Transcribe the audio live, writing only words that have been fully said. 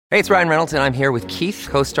Hey, it's Ryan Reynolds, and I'm here with Keith,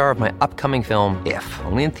 co-star of my upcoming film, If,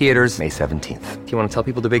 only in theaters May 17th. Do you want to tell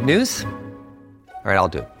people the big news? All right, I'll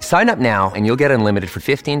do it. Sign up now and you'll get unlimited for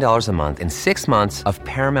 $15 a month and 6 months of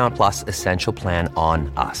Paramount Plus Essential Plan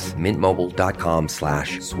on us.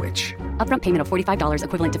 MintMobile.com/switch. Upfront payment of $45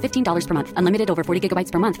 equivalent to $15 per month. Unlimited over 40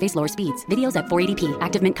 gigabytes per month. Face lower speeds. Videos at 480p.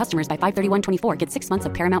 Active Mint customers by 531.24 get 6 months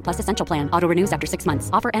of Paramount Plus Essential Plan. Auto renews after 6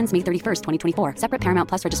 months. Offer ends May 31st, 2024. Separate Paramount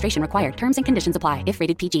Plus registration required. Terms and conditions apply if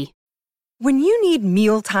rated PG. When you need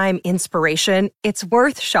mealtime inspiration, it's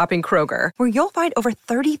worth shopping Kroger, where you'll find over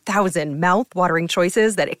 30,000 mouth-watering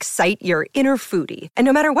choices that excite your inner foodie. And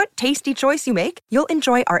no matter what tasty choice you make, you'll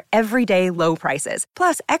enjoy our everyday low prices,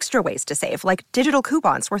 plus extra ways to save, like digital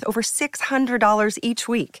coupons worth over $600 each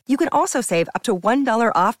week. You can also save up to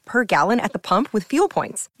 $1 off per gallon at the pump with fuel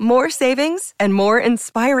points. More savings and more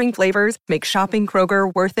inspiring flavors make shopping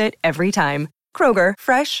Kroger worth it every time. Kroger,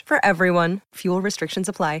 fresh for everyone. Fuel restrictions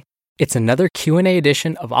apply. It's another Q&A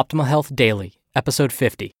edition of Optimal Health Daily, episode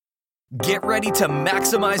 50. Get ready to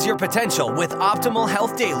maximize your potential with Optimal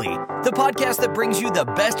Health Daily, the podcast that brings you the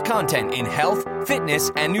best content in health, fitness,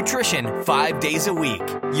 and nutrition 5 days a week.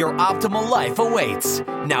 Your optimal life awaits.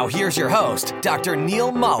 Now here's your host, Dr.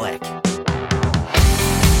 Neil Malik.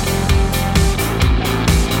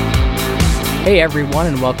 Hey everyone,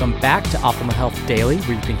 and welcome back to Optimal Health Daily,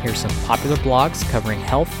 where you can hear some popular blogs covering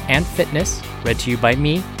health and fitness, read to you by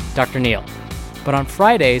me, Dr. Neil. But on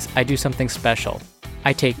Fridays, I do something special.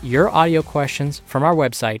 I take your audio questions from our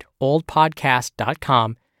website,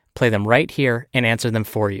 oldpodcast.com, play them right here, and answer them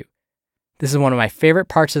for you. This is one of my favorite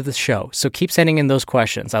parts of the show, so keep sending in those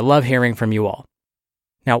questions. I love hearing from you all.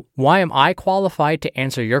 Now, why am I qualified to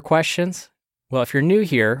answer your questions? Well, if you're new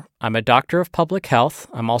here, I'm a doctor of public health.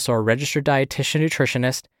 I'm also a registered dietitian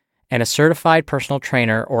nutritionist and a certified personal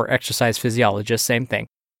trainer or exercise physiologist, same thing.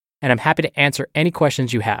 And I'm happy to answer any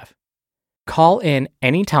questions you have. Call in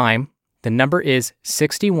anytime. The number is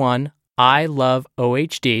 61 I Love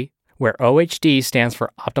OHD, where OHD stands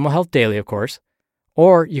for Optimal Health Daily, of course.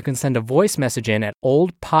 Or you can send a voice message in at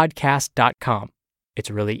oldpodcast.com.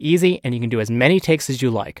 It's really easy, and you can do as many takes as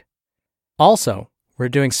you like. Also, we're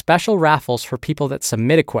doing special raffles for people that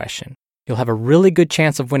submit a question. You'll have a really good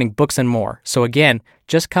chance of winning books and more. So again,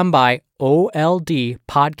 just come by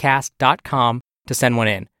oldpodcast.com to send one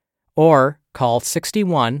in. Or call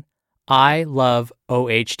 61 I Love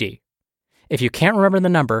OHD. If you can't remember the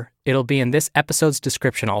number, it'll be in this episode's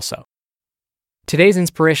description also. Today's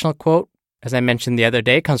inspirational quote, as I mentioned the other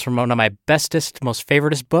day, comes from one of my bestest, most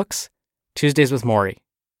favoritist books, Tuesdays with Morrie.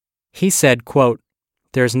 He said, quote,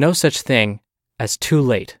 "There's no such thing as too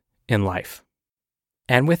late in life."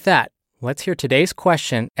 And with that, let's hear today's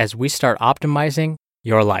question as we start optimizing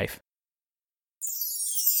your life.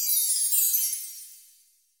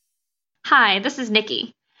 Hi, this is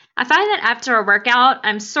Nikki. I find that after a workout,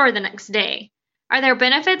 I'm sore the next day. Are there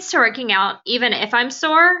benefits to working out even if I'm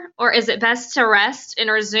sore, or is it best to rest and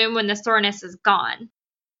resume when the soreness is gone?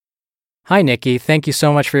 Hi, Nikki. Thank you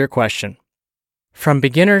so much for your question. From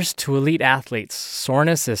beginners to elite athletes,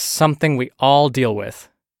 soreness is something we all deal with.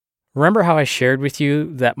 Remember how I shared with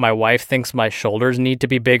you that my wife thinks my shoulders need to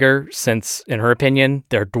be bigger since, in her opinion,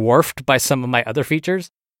 they're dwarfed by some of my other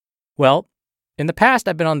features? Well, in the past,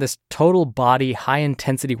 I've been on this total body,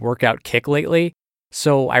 high-intensity workout kick lately,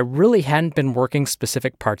 so I really hadn't been working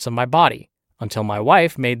specific parts of my body until my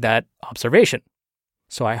wife made that observation.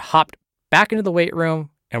 So I hopped back into the weight room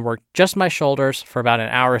and worked just my shoulders for about an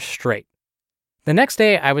hour straight. The next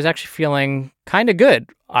day, I was actually feeling kind of good.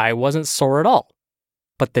 I wasn't sore at all.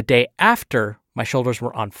 But the day after, my shoulders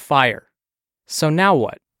were on fire. So now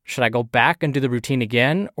what? Should I go back and do the routine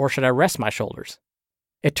again, or should I rest my shoulders?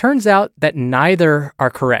 It turns out that neither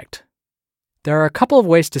are correct. There are a couple of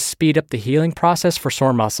ways to speed up the healing process for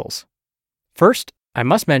sore muscles. First, I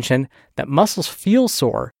must mention that muscles feel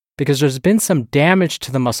sore because there's been some damage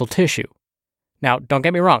to the muscle tissue. Now, don't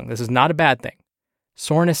get me wrong, this is not a bad thing.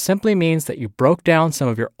 Soreness simply means that you broke down some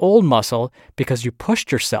of your old muscle because you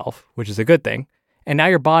pushed yourself, which is a good thing, and now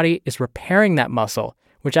your body is repairing that muscle,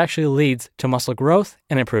 which actually leads to muscle growth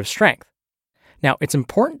and improved strength. Now, it's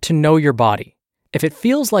important to know your body. If it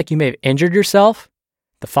feels like you may have injured yourself,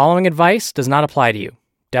 the following advice does not apply to you.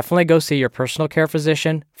 Definitely go see your personal care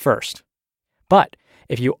physician first. But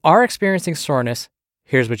if you are experiencing soreness,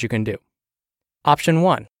 here's what you can do. Option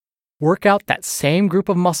 1, work out that same group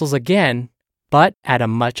of muscles again, but at a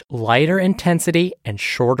much lighter intensity and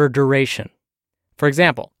shorter duration. For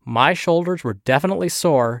example, my shoulders were definitely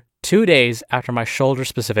sore 2 days after my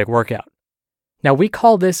shoulder-specific workout. Now, we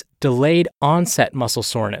call this delayed onset muscle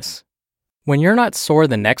soreness. When you're not sore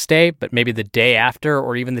the next day, but maybe the day after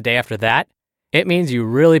or even the day after that, It means you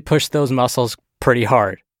really push those muscles pretty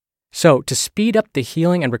hard. So to speed up the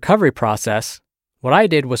healing and recovery process, what I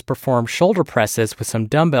did was perform shoulder presses with some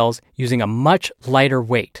dumbbells using a much lighter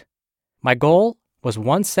weight. My goal was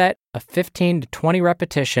one set of 15 to 20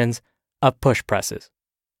 repetitions of push presses.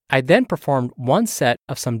 I then performed one set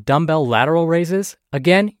of some dumbbell lateral raises,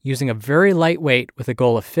 again using a very light weight with a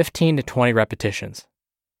goal of 15 to 20 repetitions.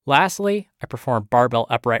 Lastly, I performed barbell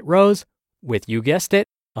upright rows with, you guessed it,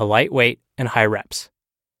 a light weight and high reps.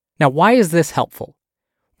 Now, why is this helpful?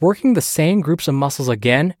 Working the same groups of muscles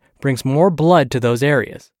again brings more blood to those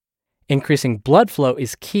areas. Increasing blood flow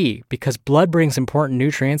is key because blood brings important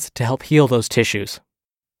nutrients to help heal those tissues.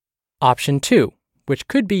 Option 2, which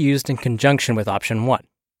could be used in conjunction with option 1.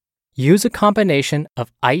 Use a combination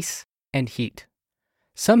of ice and heat.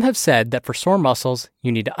 Some have said that for sore muscles,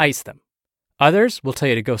 you need to ice them. Others will tell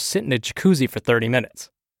you to go sit in a jacuzzi for 30 minutes.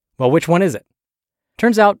 Well, which one is it?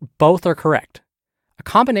 Turns out both are correct. A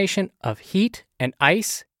combination of heat and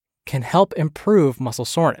ice can help improve muscle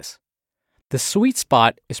soreness. The sweet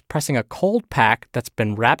spot is pressing a cold pack that's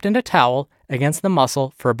been wrapped in a towel against the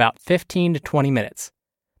muscle for about 15 to 20 minutes.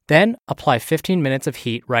 Then apply 15 minutes of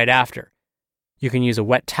heat right after. You can use a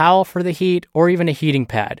wet towel for the heat or even a heating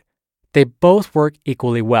pad. They both work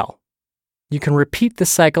equally well. You can repeat this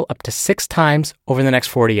cycle up to 6 times over the next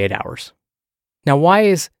 48 hours. Now, why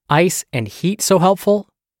is ice and heat so helpful?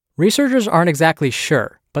 Researchers aren't exactly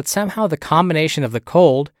sure, but somehow the combination of the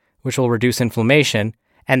cold, which will reduce inflammation,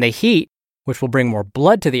 and the heat, which will bring more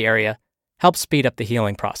blood to the area, helps speed up the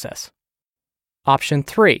healing process. Option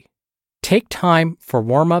 3. Take time for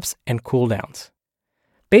warm-ups and cool-downs.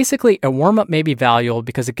 Basically, a warm-up may be valuable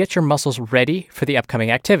because it gets your muscles ready for the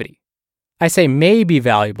upcoming activity. I say may be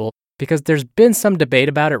valuable because there's been some debate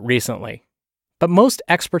about it recently. But most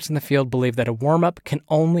experts in the field believe that a warm-up can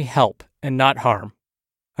only help and not harm.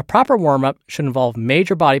 A proper warm-up should involve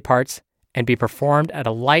major body parts and be performed at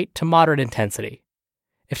a light to moderate intensity.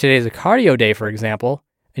 If today is a cardio day, for example,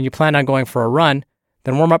 and you plan on going for a run,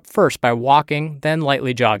 then warm up first by walking, then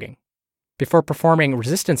lightly jogging. Before performing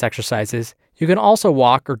resistance exercises, you can also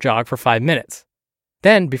walk or jog for 5 minutes.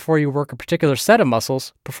 Then, before you work a particular set of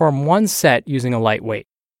muscles, perform one set using a light weight.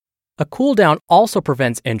 A cool down also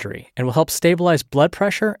prevents injury and will help stabilize blood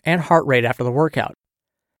pressure and heart rate after the workout.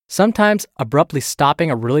 Sometimes, abruptly stopping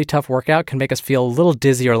a really tough workout can make us feel a little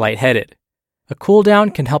dizzy or lightheaded. A cool down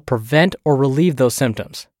can help prevent or relieve those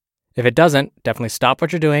symptoms. If it doesn't, definitely stop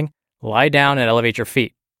what you're doing, lie down, and elevate your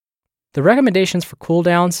feet. The recommendations for cool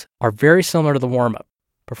downs are very similar to the warm-up.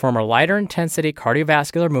 Perform a lighter intensity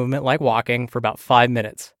cardiovascular movement like walking for about 5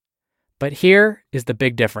 minutes. But here is the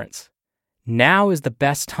big difference. Now is the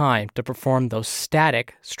best time to perform those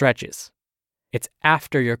static stretches. It's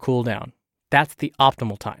after your cool down. That's the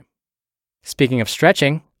optimal time. Speaking of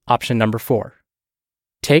stretching, option number 4.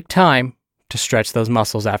 Take time to stretch those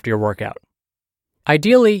muscles after your workout.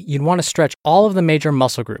 Ideally, you'd want to stretch all of the major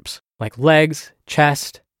muscle groups like legs,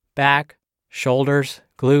 chest, back, shoulders,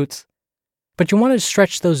 glutes, but you want to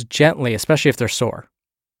stretch those gently, especially if they're sore.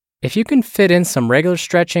 If you can fit in some regular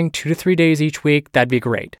stretching 2 to 3 days each week, that'd be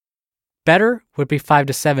great. Better would be 5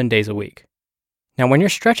 to 7 days a week. Now, when you're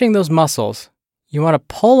stretching those muscles, you want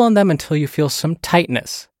to pull on them until you feel some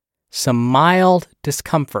tightness, some mild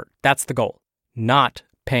discomfort. That's the goal, not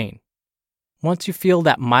pain. Once you feel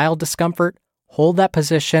that mild discomfort, hold that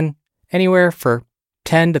position anywhere for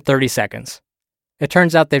 10 to 30 seconds. It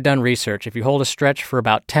turns out they've done research. If you hold a stretch for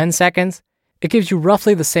about 10 seconds, it gives you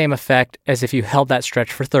roughly the same effect as if you held that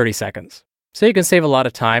stretch for 30 seconds. So you can save a lot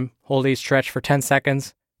of time, hold each stretch for 10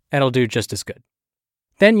 seconds, and it'll do just as good.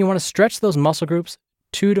 Then you want to stretch those muscle groups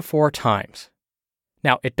 2 to 4 times.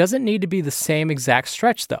 Now, it doesn't need to be the same exact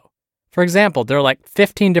stretch though. For example, there are like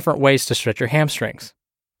 15 different ways to stretch your hamstrings.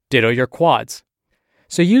 Ditto your quads.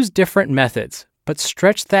 So use different methods, but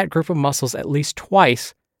stretch that group of muscles at least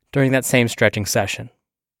twice during that same stretching session.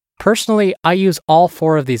 Personally, I use all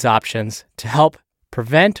 4 of these options to help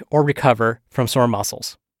prevent or recover from sore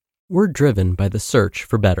muscles. We're driven by the search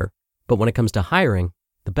for better, but when it comes to hiring,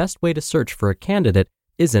 the best way to search for a candidate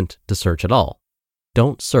isn't to search at all.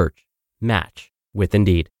 Don't search, match with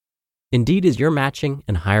Indeed. Indeed is your matching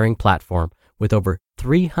and hiring platform with over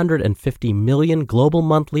 350 million global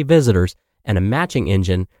monthly visitors and a matching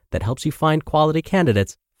engine that helps you find quality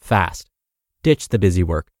candidates fast. Ditch the busy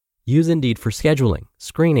work. Use Indeed for scheduling,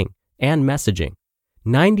 screening, and messaging.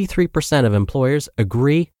 93% of employers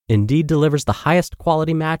agree Indeed delivers the highest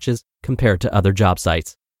quality matches compared to other job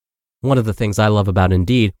sites. One of the things I love about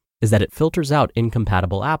Indeed is that it filters out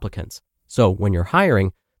incompatible applicants. So when you're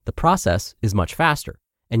hiring, the process is much faster,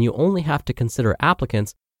 and you only have to consider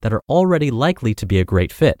applicants that are already likely to be a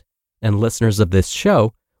great fit. And listeners of this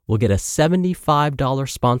show will get a $75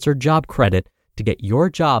 sponsored job credit to get your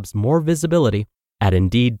jobs more visibility at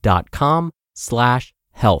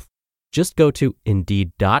Indeed.com/health. Just go to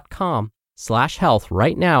Indeed.com/health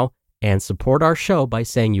right now and support our show by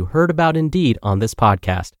saying you heard about Indeed on this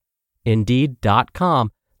podcast.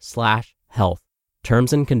 Indeed.com/health.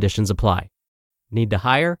 Terms and conditions apply. Need to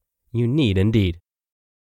hire? You need Indeed.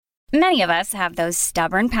 Many of us have those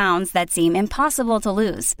stubborn pounds that seem impossible to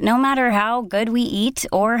lose, no matter how good we eat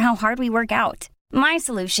or how hard we work out. My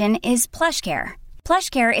solution is PlushCare.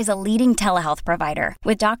 PlushCare is a leading telehealth provider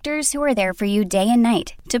with doctors who are there for you day and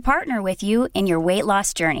night to partner with you in your weight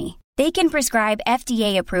loss journey. They can prescribe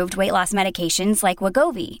FDA-approved weight loss medications like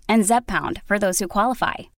Wegovy and Zepbound for those who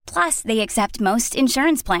qualify. Plus, they accept most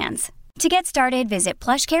insurance plans. To get started, visit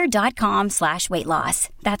plushcare.com/weightloss.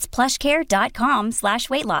 That's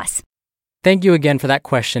plushcare.com/weightloss. Thank you again for that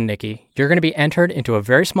question, Nikki. You're going to be entered into a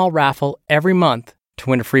very small raffle every month to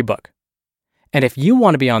win a free book. And if you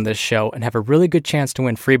want to be on this show and have a really good chance to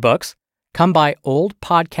win free books, come by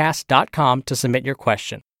oldpodcast.com to submit your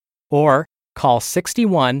question. Or call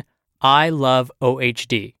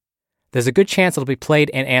 61-I-LOVE-OHD. There's a good chance it'll be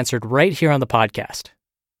played and answered right here on the podcast.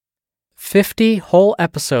 50 whole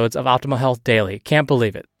episodes of Optimal Health Daily. Can't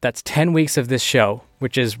believe it. That's 10 weeks of this show,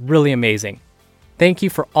 which is really amazing. Thank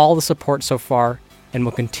you for all the support so far, and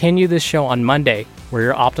we'll continue this show on Monday, where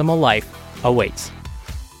your optimal life awaits.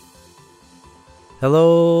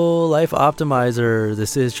 Hello, Life Optimizer.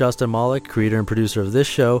 This is Justin Malik, creator and producer of this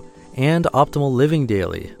show and Optimal Living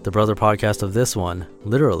Daily, the brother podcast of this one.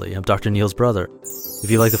 Literally, I'm Dr. Neil's brother.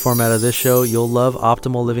 If you like the format of this show, you'll love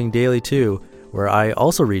Optimal Living Daily too, where I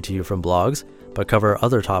also read to you from blogs, but cover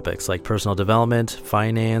other topics like personal development,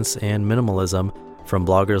 finance, and minimalism from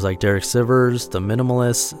bloggers like Derek Sivers, The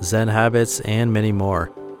Minimalists, Zen Habits, and many more.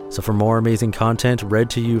 So for more amazing content read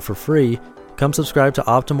to you for free, come subscribe to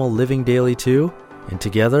Optimal Living Daily too, and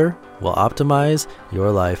together we'll optimize your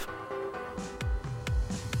life.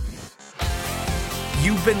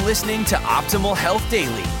 You've been listening to Optimal Health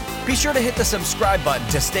Daily. Be sure to hit the subscribe button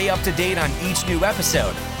to stay up to date on each new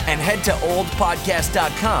episode, and head to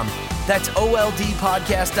oldpodcast.com. That's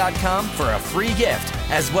oldpodcast.com for a free gift,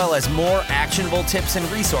 as well as more actionable tips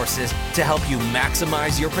and resources to help you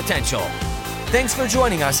maximize your potential. Thanks for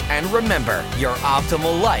joining us, and remember, your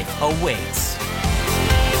optimal life awaits.